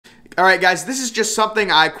All right, guys, this is just something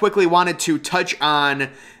I quickly wanted to touch on.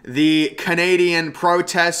 The Canadian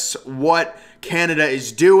protests, what Canada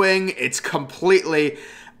is doing. It's completely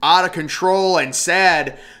out of control and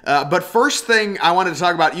sad. But first thing I wanted to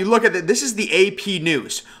talk about, you look at this is the AP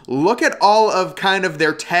News. Look at all of kind of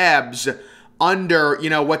their tabs under,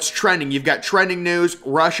 what's trending. You've got trending news,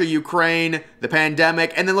 Russia, Ukraine, the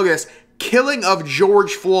pandemic, and then look at this, killing of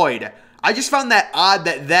George Floyd. I just found that odd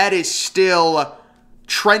that that is still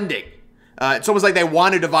trending. It's almost like they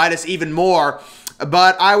want to divide us even more.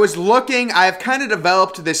 But I was looking, I've kind of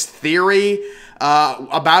developed this theory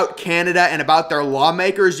about Canada and about their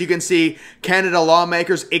lawmakers. You can see Canada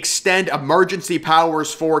lawmakers extend emergency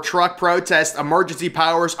powers for truck protests. Emergency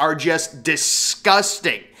powers are just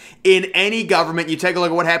disgusting. In any government, you take a look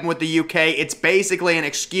at what happened with the UK, it's basically an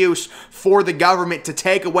excuse for the government to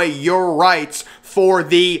take away your rights for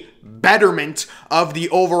the betterment of the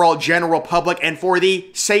overall general public and for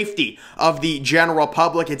the safety of the general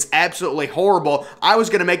public. It's absolutely horrible. I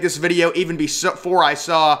was going to make this video even before I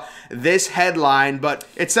saw this headline, but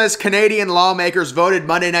it says Canadian lawmakers voted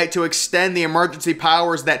Monday night to extend the emergency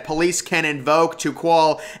powers that police can invoke to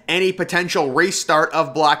quell any potential restart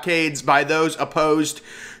of blockades by those opposed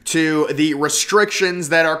to the restrictions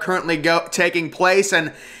that are currently taking place.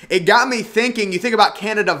 And it got me thinking, you think about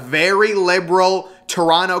Canada, very liberal,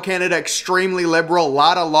 Toronto, Canada, extremely liberal, a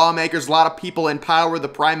lot of lawmakers, a lot of people in power, the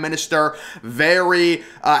Prime Minister, very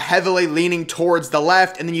heavily leaning towards the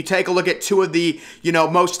left. And then you take a look at two of the,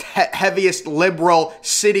 most heaviest liberal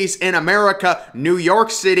cities in America, New York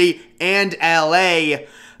City and LA.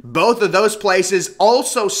 Both of those places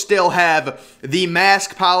also still have the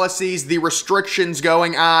mask policies, the restrictions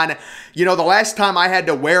going on. The last time I had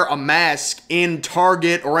to wear a mask in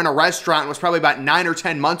Target or in a restaurant was probably about 9 or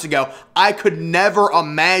 10 months ago. I could never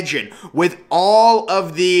imagine, with all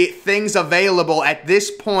of the things available at this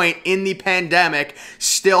point in the pandemic,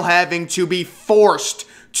 still having to be forced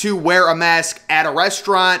to wear a mask at a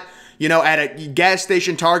restaurant, at a gas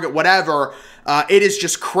station, Target, whatever. It is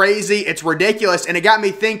just crazy. It's ridiculous. And it got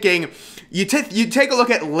me thinking, you take a look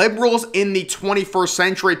at liberals in the 21st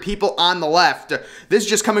century, people on the left. This is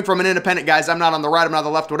just coming from an independent, guys. I'm not on the right, I'm not on the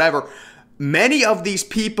left, whatever. Many of these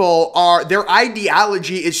people their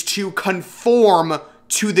ideology is to conform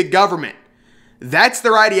to the government. That's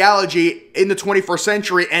their ideology in the 21st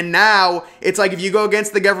century. And now it's like, if you go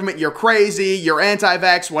against the government, you're crazy, you're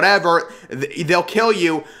anti-vax, whatever, they'll kill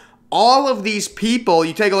you. All of these people,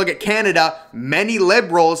 you take a look at Canada, many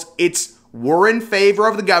liberals, we're in favor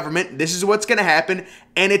of the government. This is what's going to happen.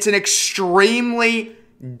 And it's an extremely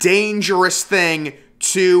dangerous thing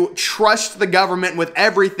to trust the government with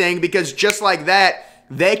everything, because just like that,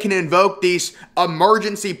 they can invoke these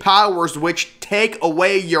emergency powers which take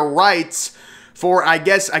away your rights for, I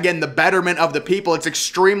guess, again, the betterment of the people. It's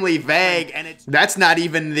extremely vague, and that's not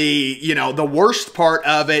even the, the worst part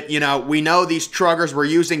of it. We know these truckers were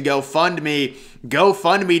using GoFundMe.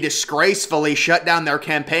 GoFundMe disgracefully shut down their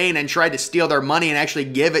campaign and tried to steal their money and actually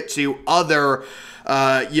give it to other,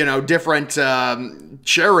 different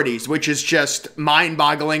charities, which is just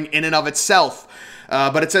mind-boggling in and of itself.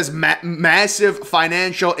 But it says massive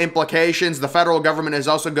financial implications. The federal government is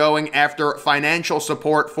also going after financial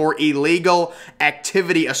support for illegal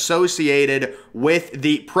activity associated with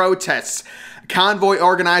the protests. Convoy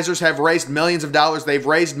organizers have raised millions of dollars. They've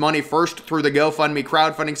raised money first through the GoFundMe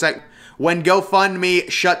crowdfunding site. When GoFundMe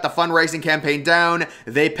shut the fundraising campaign down,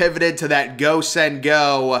 they pivoted to that Go Send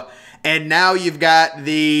Go. And now you've got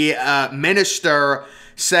the minister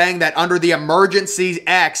saying that under the Emergency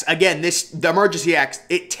Acts, again, the Emergency Acts,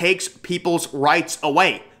 it takes people's rights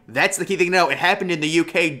away. That's the key thing to know. It happened in the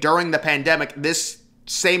UK during the pandemic, this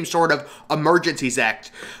same sort of Emergencies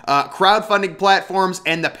Act. Crowdfunding platforms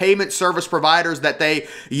and the payment service providers that they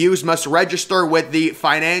use must register with the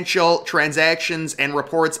Financial Transactions and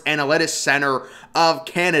Reports Analytics Center of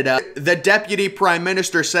Canada. The Deputy Prime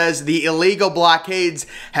Minister says the illegal blockades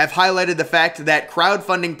have highlighted the fact that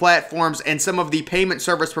crowdfunding platforms and some of the payment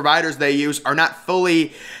service providers they use are not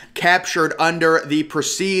fully captured under the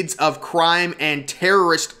Proceeds of Crime and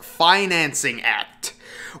Terrorist Financing Act.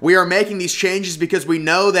 We are making these changes because we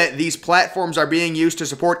know that these platforms are being used to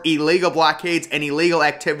support illegal blockades and illegal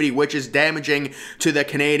activity, which is damaging to the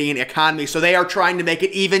Canadian economy. So they are trying to make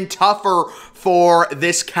it even tougher for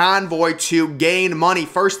this convoy to gain money.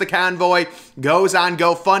 First, the convoy goes on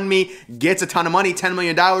GoFundMe, gets a ton of money, $10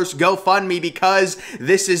 million, GoFundMe, because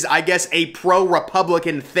this is, I guess, a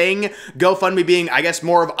pro-Republican thing. GoFundMe being, I guess,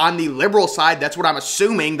 more of on the liberal side. That's what I'm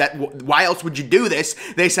assuming, that why else would you do this?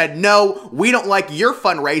 They said, no, we don't like your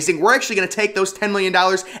fundraising. We're actually going to take those $10 million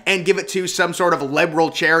and give it to some sort of liberal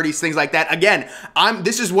charities, things like that. Again,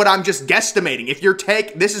 this is what I'm just guesstimating. If you're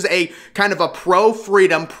this is a kind of a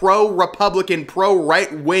pro-freedom, pro-Republican,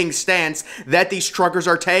 pro-right-wing stance that these truckers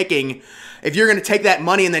are taking. If you're going to take that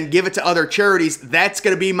money and then give it to other charities, that's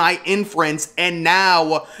going to be my inference. And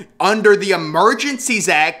now, under the Emergencies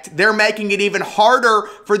Act, they're making it even harder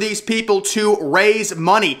for these people to raise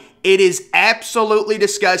money. It is absolutely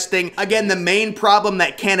disgusting. Again, the main problem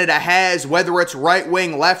that Canada has, whether it's right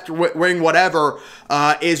wing, left wing, whatever,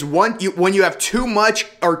 is when you have too much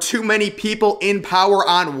or too many people in power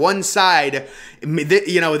on one side.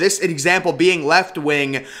 This example being left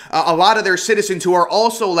wing, a lot of their citizens who are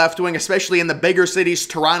also left wing, especially in the bigger cities,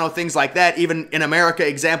 Toronto, things like that, even in America,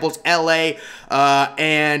 examples LA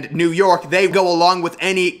and New York, they go along with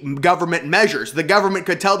any government measures. The government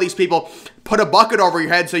could tell these people, put a bucket over your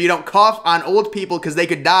head so you don't cough on old people because they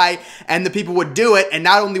could die, and the people would do it, and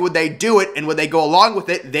not only would they do it and would they go along with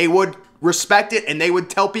it, they would respect it, and they would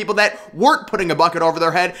tell people that weren't putting a bucket over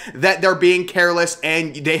their head that they're being careless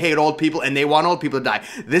and they hate old people and they want old people to die.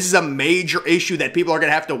 This is a major issue that people are going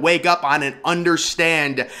to have to wake up on and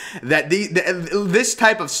understand that this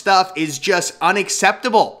type of stuff is just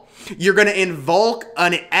unacceptable. You're going to invoke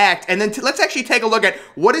an act, and then let's actually take a look at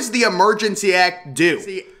what does the Emergency Act do.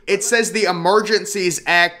 See, it says the Emergencies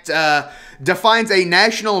Act defines a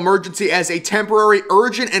national emergency as a temporary,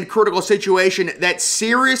 urgent, and critical situation that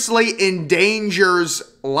seriously endangers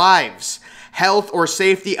lives, health, or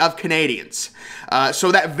safety of Canadians.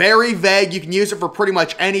 So that very vague. You can use it for pretty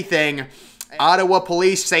much anything. Ottawa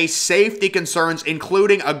police say safety concerns,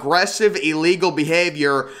 including aggressive illegal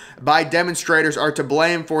behavior by demonstrators, are to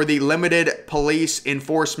blame for the limited police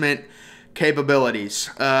enforcement capabilities.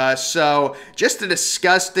 So just a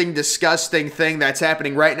disgusting thing that's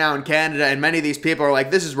happening right now in Canada, and many of these people are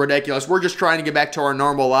like, this is ridiculous. We're just trying to get back to our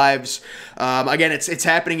normal lives. Again, it's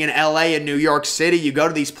happening in LA and New York City. You go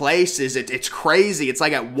to these places, it's crazy. It's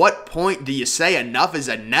like, at what point do you say enough is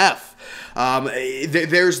enough?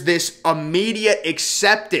 There's this immediate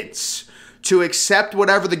acceptance to accept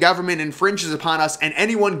whatever the government infringes upon us, and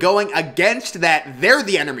anyone going against that, they're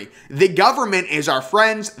the enemy. The government is our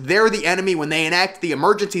friends. They're the enemy. When they enact the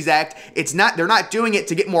Emergencies Act, they're not doing it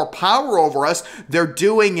to get more power over us. They're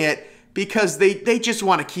doing it because they just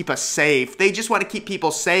want to keep us safe. They just want to keep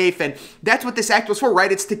people safe, and that's what this act was for,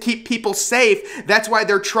 right? It's to keep people safe. That's why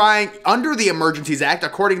they're trying, under the Emergencies Act,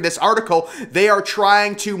 according to this article, they are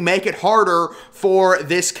trying to make it harder for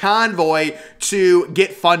this convoy to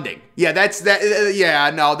get funding.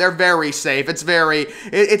 Yeah, no, they're very safe.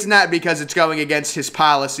 It's not because it's going against his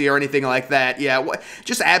policy or anything like that. Yeah,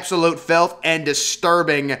 just absolute filth and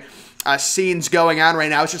disturbing scenes going on right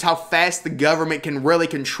now. It's just how fast the government can really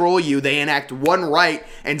control you. They enact one right,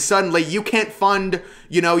 and suddenly you can't fund,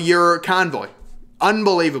 your convoy.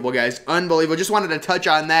 Unbelievable, guys. Unbelievable. Just wanted to touch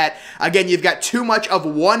on that. Again, you've got too much of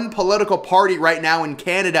one political party right now in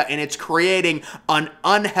Canada, and it's creating an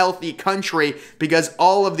unhealthy country because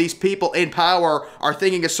all of these people in power are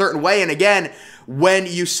thinking a certain way. And again, when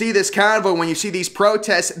you see this convoy, when you see these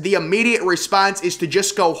protests, the immediate response is to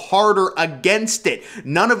just go harder against it.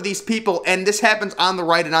 None of these people, and this happens on the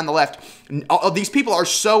right and on the left, these people are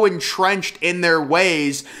so entrenched in their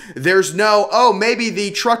ways. There's no, oh, maybe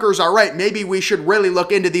the truckers are right. Maybe we should really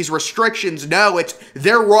look into these restrictions. No,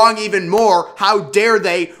 they're wrong even more. How dare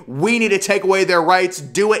they? We need to take away their rights.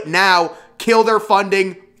 Do it now. Kill their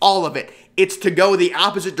funding. All of it. It's to go the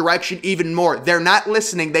opposite direction even more. They're not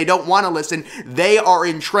listening. They don't want to listen. They are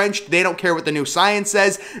entrenched. They don't care what the new science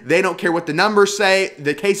says. They don't care what the numbers say.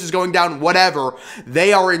 The case is going down, whatever.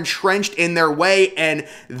 They are entrenched in their way, and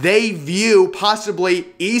they view possibly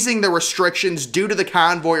easing the restrictions due to the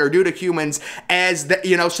convoy or due to humans as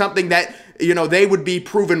something that they would be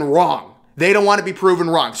proven wrong. They don't want to be proven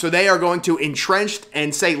wrong. So they are going to entrench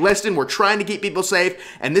and say, listen, we're trying to keep people safe,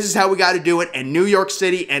 and this is how we got to do it. And New York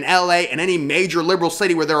City and LA and any major liberal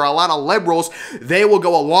city where there are a lot of liberals, they will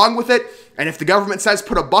go along with it. And if the government says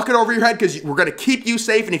put a bucket over your head because we're going to keep you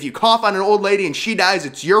safe, and if you cough on an old lady and she dies,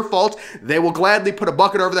 it's your fault, they will gladly put a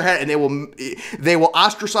bucket over their head, and they will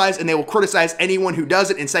ostracize and they will criticize anyone who does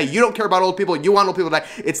it and say, you don't care about old people, you want old people to die.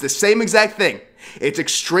 It's the same exact thing. It's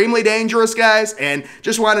extremely dangerous, guys, and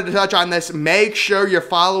just wanted to touch on this. Make sure you're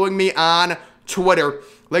following me on Twitter.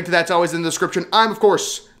 Link to that's always in the description. I'm, of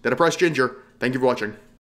course, the Depressed Ginger. Thank you for watching.